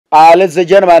Ladies and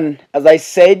gentlemen, as I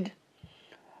said,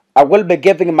 I will be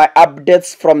giving my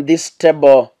updates from this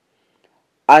table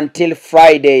until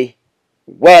Friday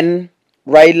when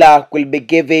Raila will be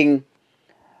giving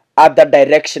other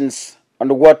directions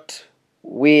on what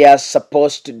we are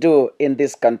supposed to do in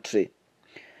this country.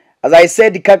 As I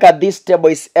said, Kaka, this table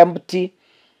is empty.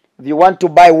 If you want to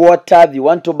buy water, if you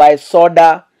want to buy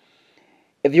soda,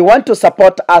 if you want to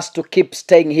support us to keep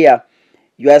staying here,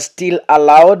 you are still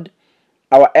allowed.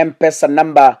 Our M-Pesa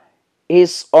number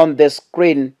is on the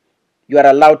screen. You are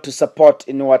allowed to support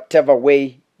in whatever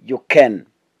way you can.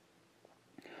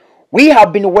 We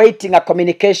have been waiting a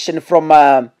communication from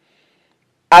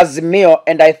Azimio,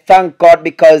 and I thank God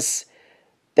because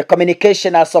the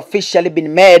communication has officially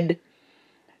been made,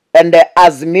 and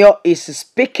Azimio is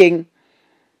speaking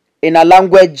in a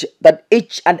language that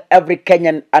each and every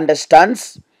Kenyan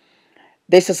understands.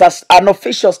 This is an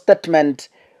official statement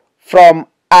from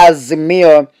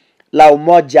Azimio la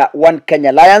Umoja One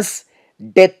Kenya Alliance,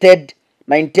 dated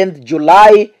 19th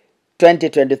July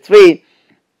 2023.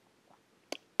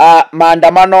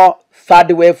 Maandamano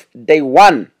third wave day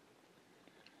 1.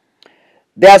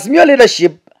 The Azimio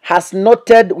leadership has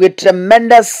noted with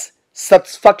tremendous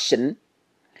satisfaction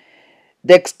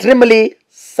the extremely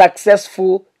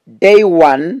successful day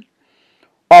 1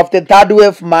 of the third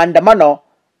wave maandamano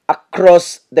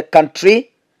across the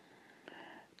country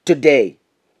today.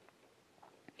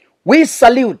 We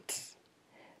salute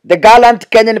the gallant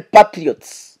Kenyan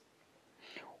patriots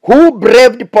who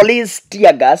braved police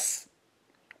tear gas,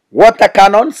 water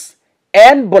cannons,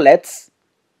 and bullets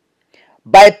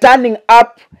by turning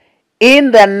up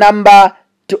in their number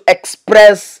to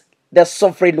express the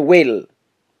sovereign will.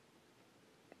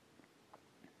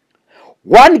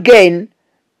 One again,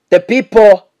 the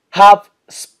people have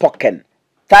spoken.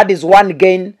 That is one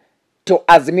again to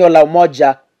Azimio la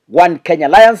Umoja One Kenya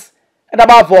Alliance, and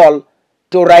above all,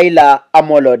 to Raila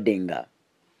Amolo Odinga.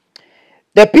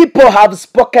 The people have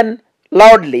spoken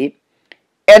loudly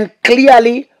and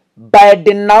clearly by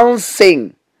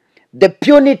denouncing the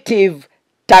punitive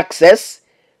taxes,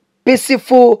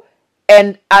 peaceful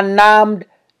and unarmed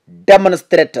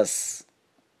demonstrators.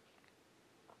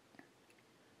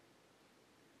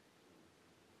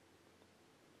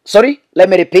 Sorry, let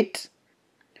me repeat.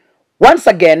 Once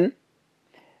again,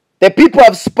 the people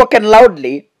have spoken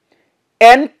loudly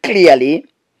and clearly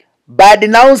by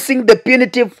denouncing the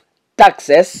punitive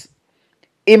taxes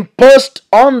imposed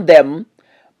on them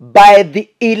by the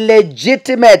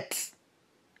illegitimate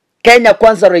Kenya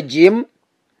Kwanza regime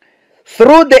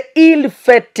through the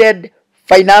ill-fated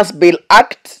Finance Bill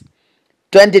Act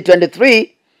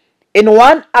 2023 in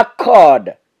one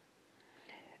accord.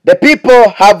 The people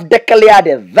have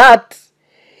declared that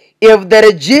if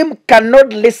the regime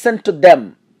cannot listen to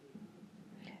them,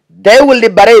 they will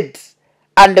liberate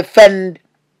and defend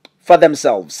for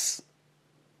themselves.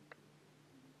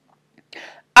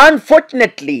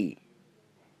 Unfortunately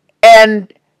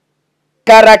and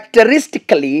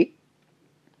characteristically,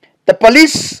 the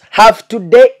police have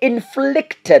today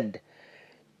inflicted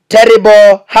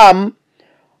terrible harm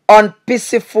on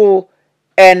peaceful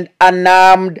and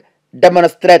unarmed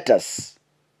demonstrators.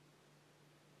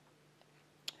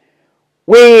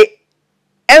 We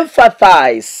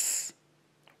empathize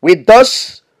with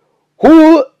those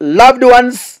whose loved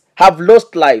ones have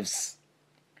lost lives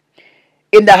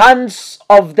in the hands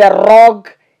of the rogue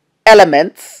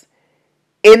elements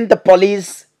in the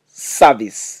police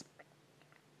service.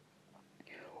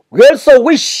 We also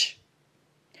wish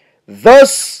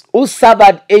those who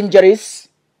suffered injuries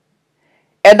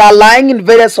and are lying in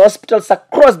various hospitals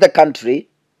across the country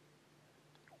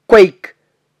quick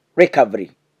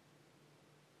recovery.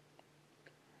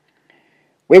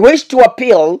 We wish to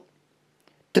appeal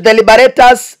to the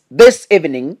liberators this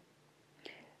evening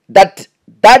that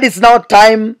is now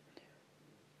time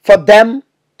for them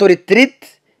to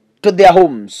retreat to their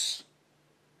homes,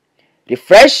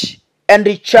 refresh and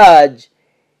recharge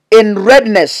in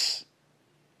readiness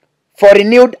for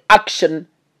renewed action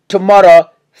tomorrow,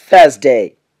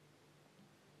 Thursday,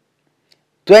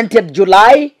 20th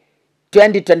July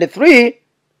 2023,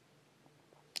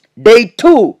 day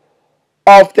 2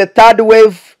 of the third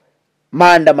wave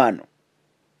maandamano.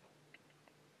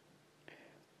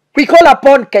 We call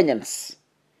upon Kenyans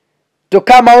to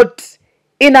come out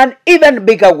in an even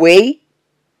bigger way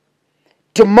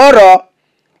tomorrow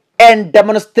and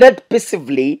demonstrate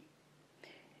peacefully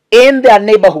in their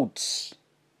neighborhoods.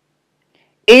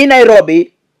 In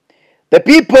Nairobi, the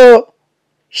people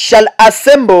shall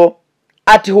assemble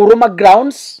at Huruma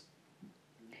grounds,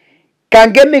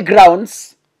 Kangemi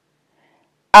grounds,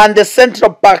 and the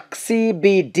Central Park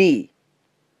CBD.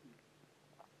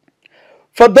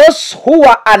 For those who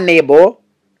are unable,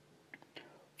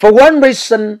 for one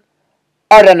reason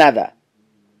or another,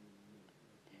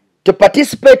 to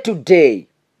participate today,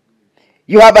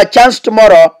 you have a chance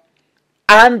tomorrow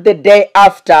and the day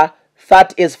after,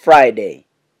 that is Friday.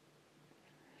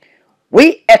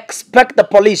 We expect the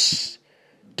police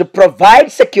to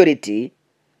provide security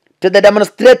to the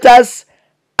demonstrators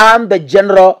and the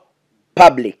general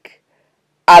public.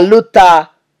 Aluta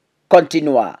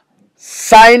continua.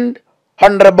 Signed,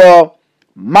 Honorable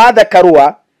Mother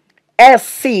Karua,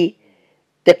 SC,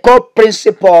 the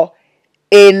co-principal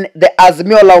in the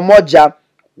Azimio la Umoja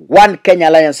One Kenya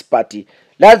Alliance Party.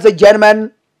 Ladies and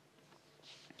gentlemen,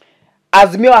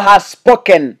 Azimio has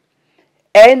spoken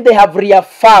and they have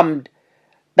reaffirmed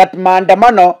that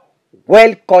maandamano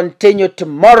will continue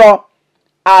tomorrow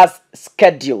as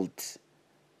scheduled.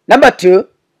 Number 2,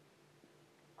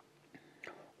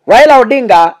 Raila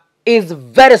Odinga is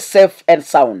very safe and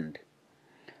sound.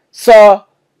 So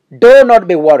do not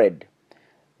be worried.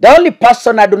 The only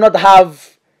person I do not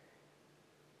have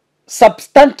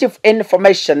substantive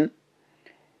information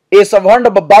is of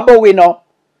Honorable Babu Wino,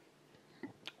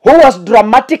 who was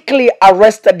dramatically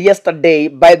arrested yesterday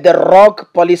by the rogue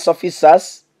police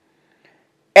officers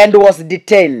and was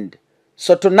detained.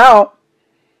 So to now,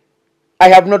 I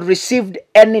have not received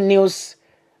any news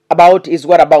about his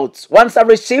whereabouts. Once I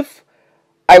receive,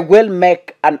 I will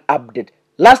make an update.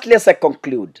 Lastly, as I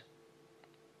conclude,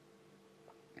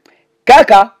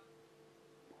 Kaka,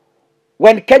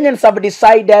 when Kenyans have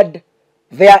decided,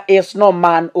 there is no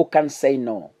man who can say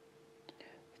no.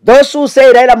 Those who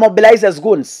say Raila mobilizes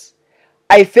goons,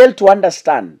 I fail to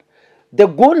understand. The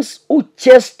goons who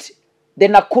chased the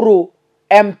Nakuru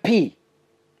MP,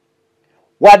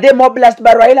 were they mobilized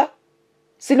by Raila?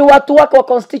 Sini watu wake wa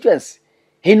constituency.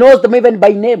 He knows them even by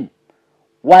name.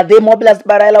 Were they mobilized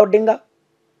by Raila Odinga?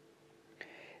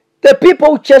 The people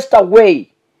who chased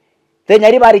away the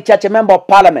Nyaribari Church member of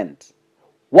parliament,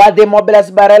 were they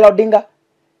mobilized by Raila Odinga?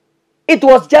 It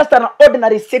was just an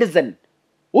ordinary citizen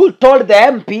who told the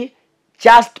MP,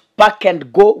 just pack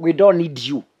and go, we don't need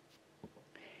you.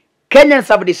 Kenyans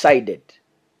have decided.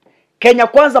 Kenya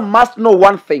Kwanza must know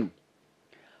one thing.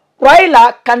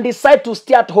 Raila can decide to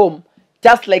stay at home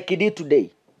just like he did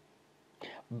today.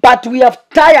 But we have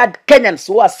tired Kenyans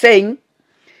who are saying,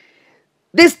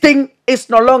 this thing is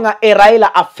no longer a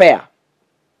Raila affair.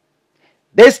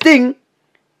 This thing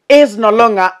is no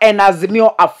longer an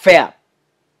Azimio affair.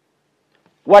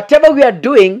 Whatever we are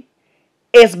doing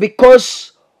is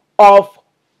because of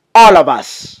all of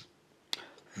us.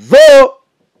 Though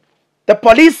the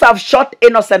police have shot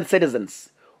innocent citizens,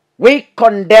 we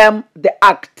condemn the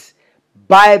act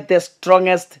by the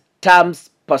strongest terms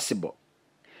possible.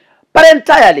 But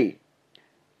entirely,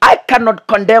 I cannot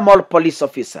condemn all police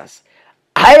officers.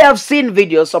 I have seen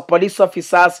videos of police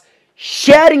officers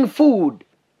sharing food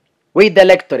with the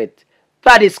electorate.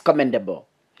 That is commendable.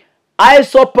 I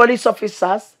saw police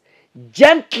officers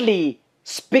gently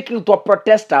speaking to a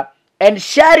protester and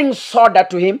sharing soda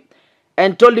to him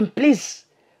and told him, please,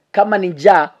 kama ni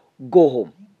njaa, go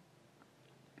home.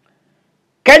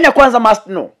 Kenya Kwanza must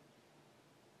know.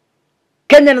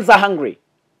 Kenyans are hungry.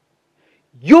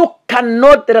 You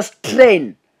cannot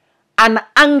restrain an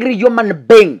angry human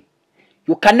being.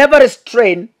 You can never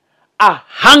restrain a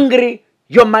hungry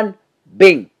human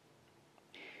being.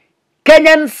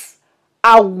 Kenyans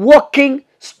are walking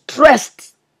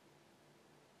stressed.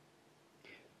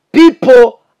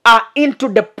 People are into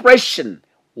depression.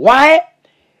 Why?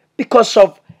 Because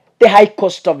of the high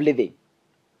cost of living.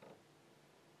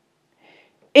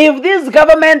 If this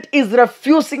government is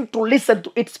refusing to listen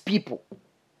to its people,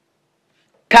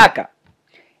 Kaka,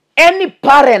 any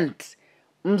parent,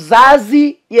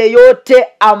 mzazi yeyote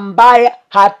ambaye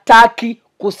hataki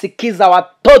kusikiza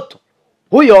watoto,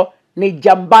 huyo ni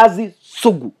jambazi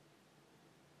sugu.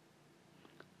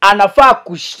 Anafaa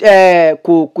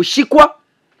kushikwa,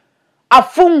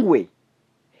 afungwe.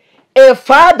 A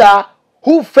father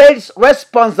who fails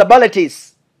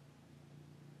responsibilities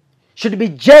should be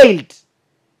jailed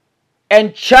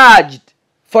and charged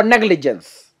for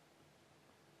negligence.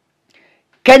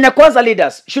 Kenya Kwanza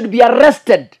leaders should be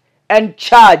arrested and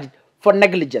charged for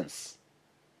negligence.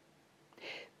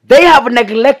 They have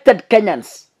neglected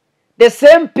Kenyans. The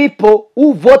same people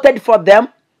who voted for them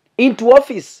into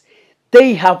office,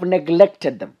 they have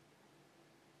neglected them.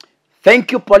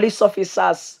 Thank you, police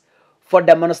officers, for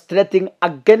demonstrating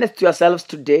against yourselves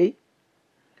today.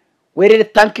 We really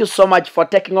thank you so much for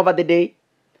taking over the day.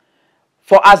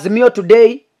 For Azimio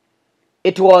today,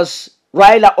 it was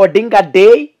Raila Odinga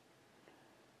Day.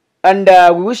 And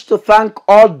we wish to thank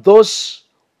all those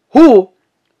who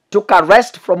took a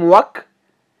rest from work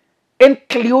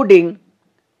including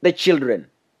the children.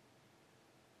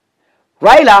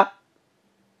 Raila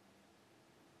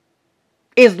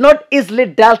is not easily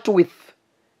dealt with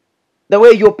the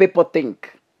way you people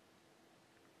think.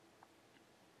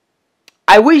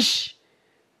 I wish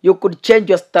you could change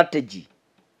your strategy.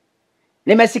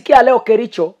 Nimesikia leo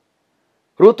Kericho,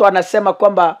 Ruto anasema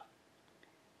kwamba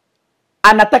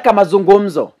anataka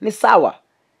mazungumzo. Ni sawa.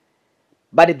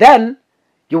 But then,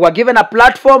 you were given a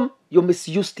platform, you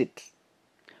misused it.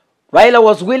 Raila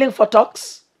was willing for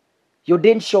talks, you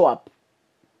didn't show up.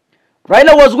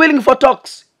 Raila was willing for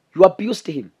talks, you abused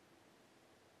him.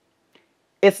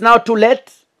 It's now too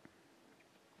late.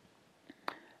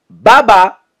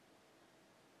 Baba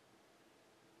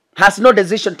has no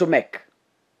decision to make.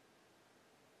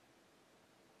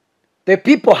 The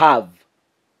people have.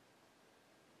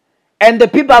 And the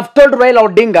people have told Raila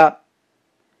Odinga,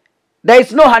 there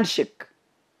is no handshake.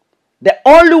 The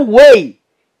only way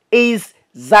is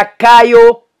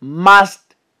Zakayo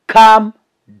must come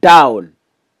down.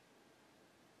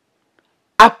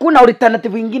 Hakuna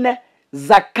alternative ingine,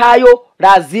 Zakayo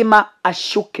lazima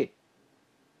ashuke.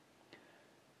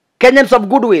 Kenyans of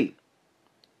goodwill,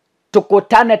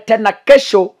 tukutane tena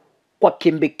kesho kwa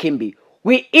kimbi kimbi.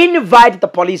 We invite the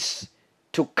police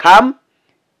to come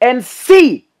and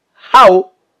see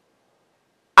how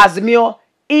Azimio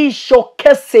is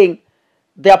showcasing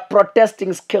their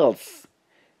protesting skills.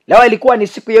 Leo ilikuwa ni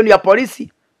siku yenu ya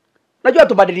polisi. Najua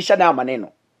tubadilishane haya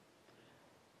maneno.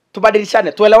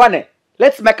 Tubadilishane, tuelewane.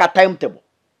 Let's make a timetable.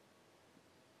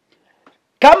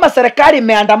 Kama serikali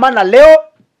imeandamana leo,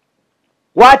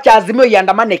 wacha Azimio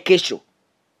iandamane kesho.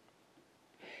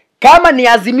 Kama ni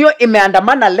Azimio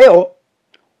imeandamana leo,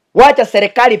 wacha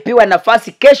serikali piwe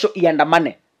nafasi kesho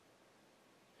iandamane.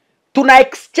 Tuna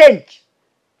exchange.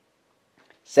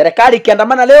 Serikali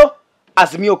ikiandamana leo,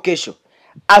 Azimio kesho.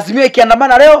 Azimio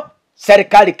ikiandamana leo,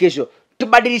 serikali kesho.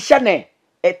 Tubadilishane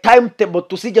timetable,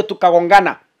 tusije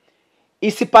tukagongana.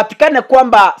 Isipatikane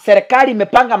kwamba serikali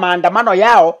imepanga maandamano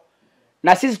yao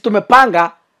na sisi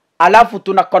tumepanga alafu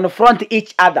tuna confront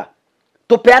each other.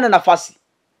 Tupeane nafasi.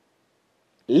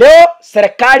 Leo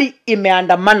serikali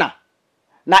imeandamana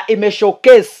na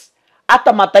imeshowcase,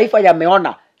 hata mataifa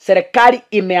yameona serikali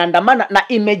imeandamana na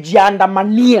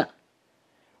imejiandamania.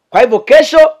 Kwa hivyo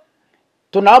kesho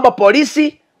tunaomba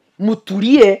polisi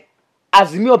mutulie,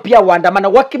 Azimio pia waandamana.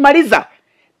 Wakimaliza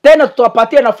tena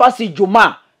tutawapatia nafasi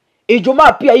Ijumaa.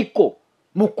 Ijumaa pia iko,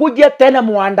 mukuje tena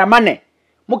muandamane.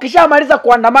 Mkishamaliza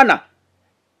kuandamana,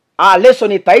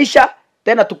 lesson itaisha,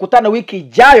 tena tukutane wiki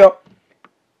ijayo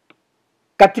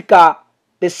katika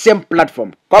the same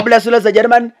platform. God bless you, ladies and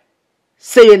gentlemen.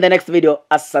 See you in the next video.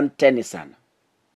 Asanteni sana.